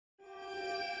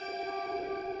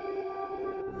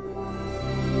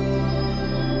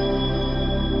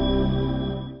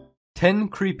10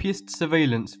 creepiest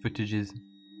surveillance footages.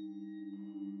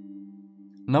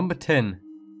 Number 10.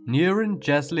 Nurin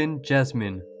Jaslin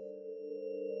Jasmine.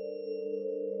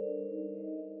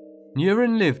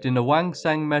 Nurin lived in the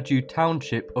Wangsang Maju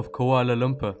township of Kuala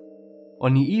Lumpur.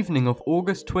 On the evening of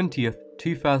August 20th,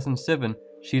 2007,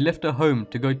 she left her home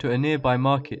to go to a nearby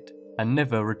market and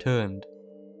never returned.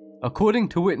 According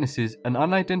to witnesses, an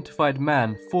unidentified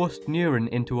man forced Nurin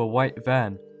into a white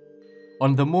van.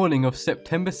 On the morning of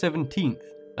September 17th,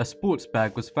 a sports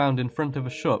bag was found in front of a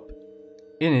shop.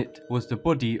 In it was the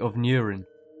body of Nurin.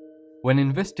 When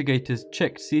investigators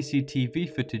checked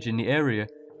CCTV footage in the area,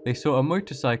 they saw a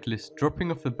motorcyclist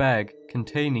dropping off the bag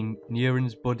containing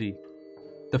Nurin's body.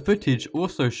 The footage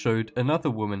also showed another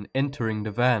woman entering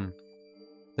the van.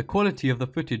 The quality of the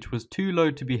footage was too low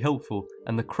to be helpful,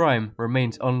 and the crime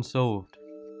remains unsolved.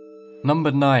 Number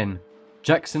 9.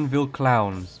 Jacksonville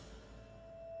Clowns.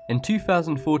 In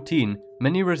 2014,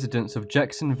 many residents of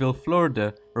Jacksonville,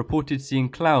 Florida reported seeing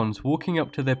clowns walking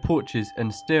up to their porches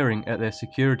and staring at their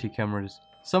security cameras.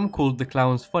 Some called the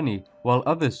clowns funny, while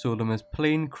others saw them as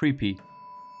plain creepy.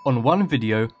 On one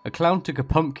video, a clown took a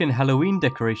pumpkin Halloween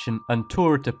decoration and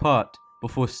tore it apart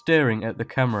before staring at the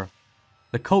camera.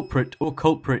 The culprit or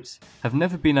culprits have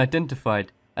never been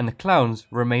identified, and the clowns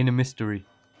remain a mystery.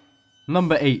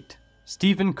 Number 8.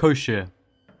 Stephen Kosher.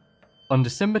 On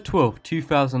December 12,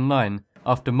 2009,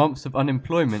 after months of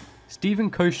unemployment, Stephen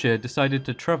Kosher decided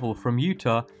to travel from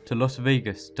Utah to Las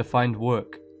Vegas to find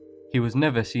work. He was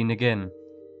never seen again.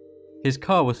 His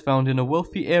car was found in a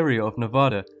wealthy area of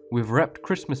Nevada with wrapped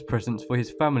Christmas presents for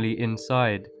his family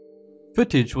inside.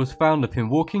 Footage was found of him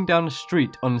walking down the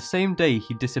street on the same day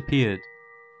he disappeared.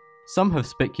 Some have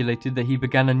speculated that he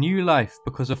began a new life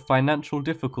because of financial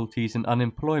difficulties and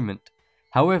unemployment.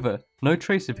 However, no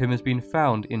trace of him has been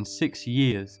found in 6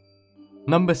 years.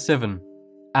 Number 7.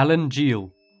 Alan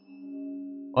Geel.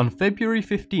 On February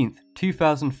 15,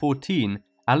 2014,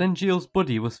 Alan Geel's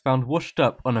body was found washed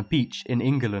up on a beach in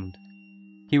England.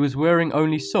 He was wearing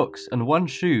only socks and one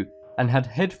shoe and had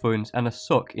headphones and a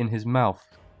sock in his mouth.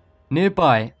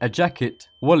 Nearby, a jacket,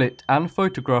 wallet and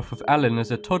photograph of Alan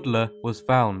as a toddler was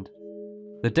found.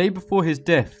 The day before his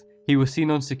death, he was seen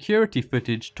on security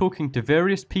footage talking to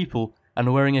various people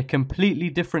and wearing a completely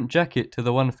different jacket to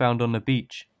the one found on the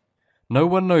beach. No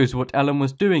one knows what Alan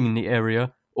was doing in the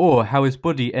area or how his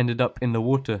body ended up in the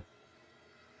water.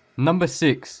 Number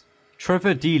 6.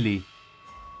 Trevor Deely.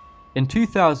 In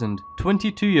 2000,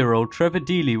 22-year-old Trevor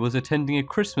Deely was attending a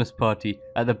Christmas party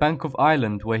at the Bank of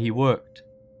Ireland where he worked.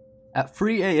 At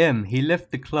 3 AM he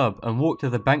left the club and walked to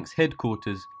the bank's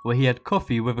headquarters where he had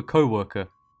coffee with a co-worker.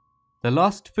 The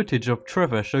last footage of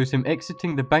Trevor shows him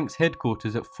exiting the bank's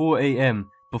headquarters at 4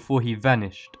 AM before he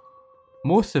vanished.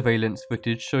 More surveillance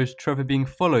footage shows Trevor being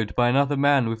followed by another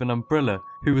man with an umbrella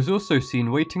who was also seen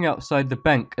waiting outside the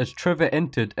bank as Trevor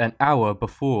entered an hour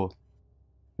before.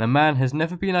 The man has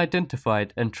never been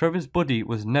identified and Trevor's body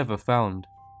was never found.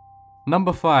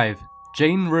 Number 5.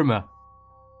 Jane Rimmer.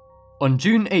 On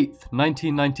June 8,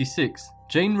 1996,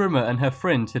 Jane Rimmer and her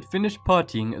friends had finished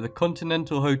partying at the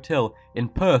Continental Hotel in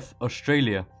Perth,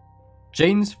 Australia.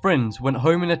 Jane's friends went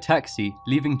home in a taxi,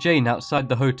 leaving Jane outside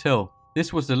the hotel.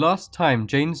 This was the last time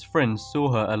Jane's friends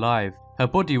saw her alive. Her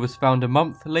body was found a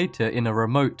month later in a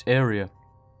remote area.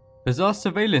 Bizarre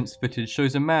surveillance footage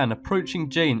shows a man approaching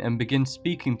Jane and begins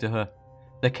speaking to her.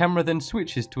 The camera then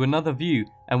switches to another view,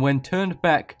 and when turned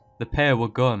back, the pair were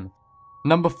gone.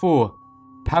 Number 4.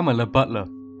 Pamela Butler.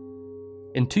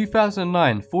 In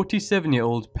 2009,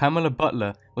 47-year-old Pamela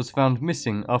Butler was found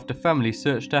missing after family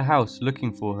searched her house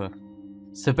looking for her.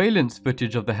 Surveillance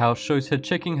footage of the house shows her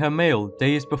checking her mail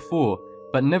days before,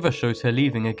 but never shows her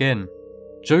leaving again.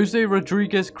 Jose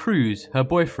Rodriguez Cruz, her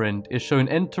boyfriend, is shown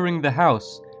entering the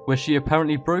house, where she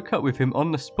apparently broke up with him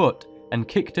on the spot and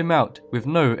kicked him out with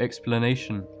no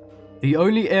explanation. The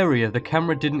only area the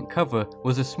camera didn't cover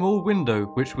was a small window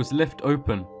which was left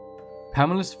open.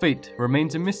 Pamela's fate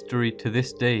remains a mystery to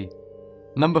this day.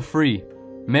 Number 3.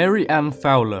 Mary Ann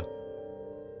Fowler.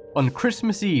 On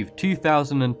Christmas Eve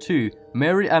 2002,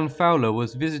 Mary Ann Fowler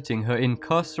was visiting her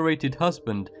incarcerated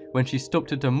husband when she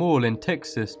stopped at a mall in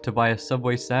Texas to buy a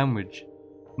Subway sandwich.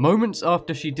 Moments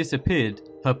after she disappeared,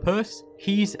 her purse,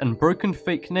 keys and broken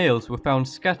fake nails were found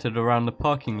scattered around the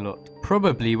parking lot,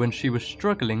 probably when she was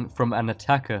struggling from an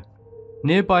attacker.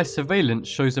 Nearby surveillance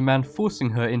shows a man forcing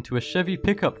her into a Chevy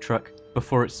pickup truck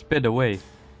before it sped away.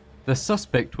 The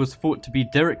suspect was thought to be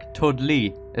Derek Todd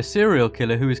Lee, a serial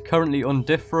killer who is currently on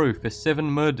death row for 7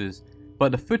 murders,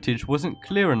 but the footage wasn't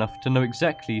clear enough to know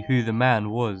exactly who the man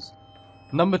was.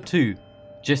 Number 2.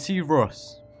 Jesse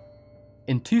Ross.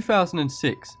 In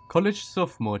 2006, college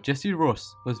sophomore Jesse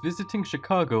Ross was visiting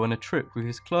Chicago on a trip with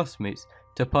his classmates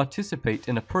to participate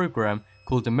in a program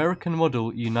called American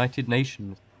Model United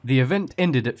Nations. The event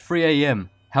ended at 3 a.m.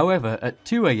 However, at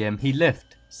 2 a.m. he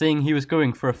left, saying he was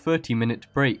going for a 30-minute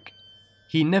break.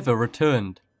 He never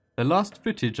returned. The last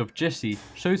footage of Jesse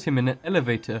shows him in an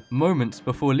elevator moments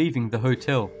before leaving the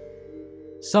hotel.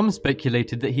 Some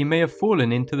speculated that he may have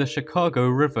fallen into the Chicago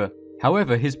River.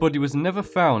 However, his body was never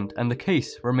found and the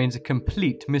case remains a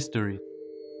complete mystery.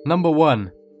 Number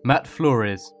 1. Matt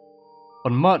Flores.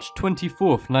 On March 24,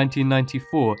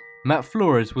 1994, Matt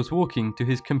Flores was walking to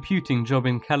his computing job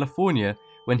in California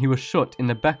when he was shot in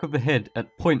the back of the head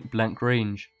at point-blank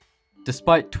range.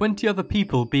 Despite 20 other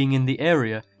people being in the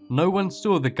area, no one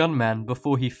saw the gunman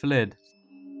before he fled.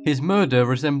 His murder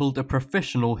resembled a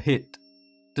professional hit.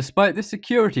 Despite the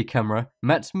security camera,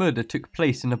 Matt's murder took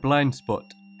place in a blind spot.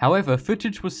 However,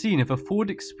 footage was seen of a Ford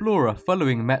Explorer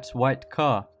following Matt's white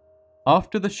car.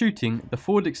 After the shooting, the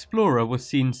Ford Explorer was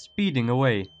seen speeding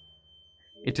away.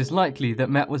 It is likely that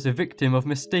Matt was a victim of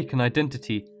mistaken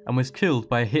identity and was killed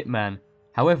by a hitman.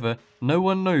 However, no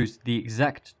one knows the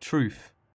exact truth.